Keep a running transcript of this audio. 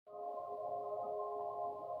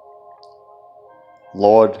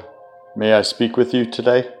Lord, may I speak with you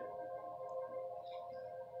today?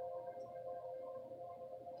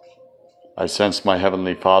 I sense my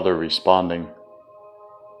Heavenly Father responding.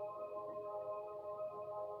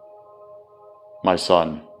 My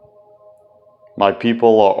son, my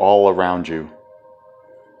people are all around you.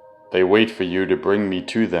 They wait for you to bring me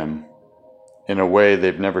to them in a way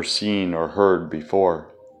they've never seen or heard before.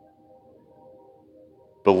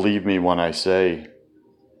 Believe me when I say,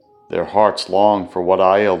 their hearts long for what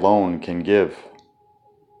I alone can give.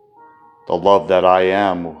 The love that I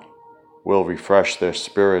am will refresh their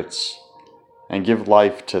spirits and give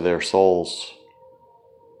life to their souls.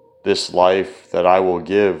 This life that I will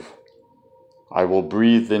give, I will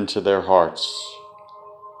breathe into their hearts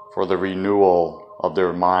for the renewal of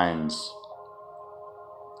their minds.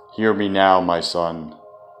 Hear me now, my son.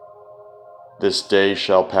 This day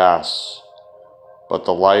shall pass, but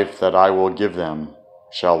the life that I will give them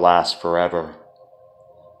shall last forever.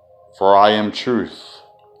 For I am truth,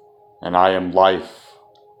 and I am life.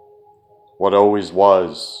 What always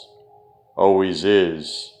was, always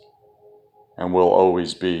is, and will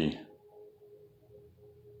always be.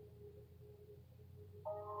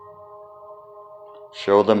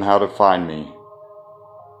 Show them how to find me,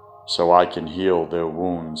 so I can heal their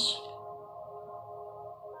wounds.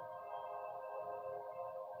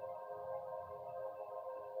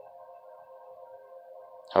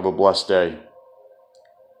 Have a blessed day.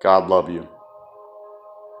 God love you.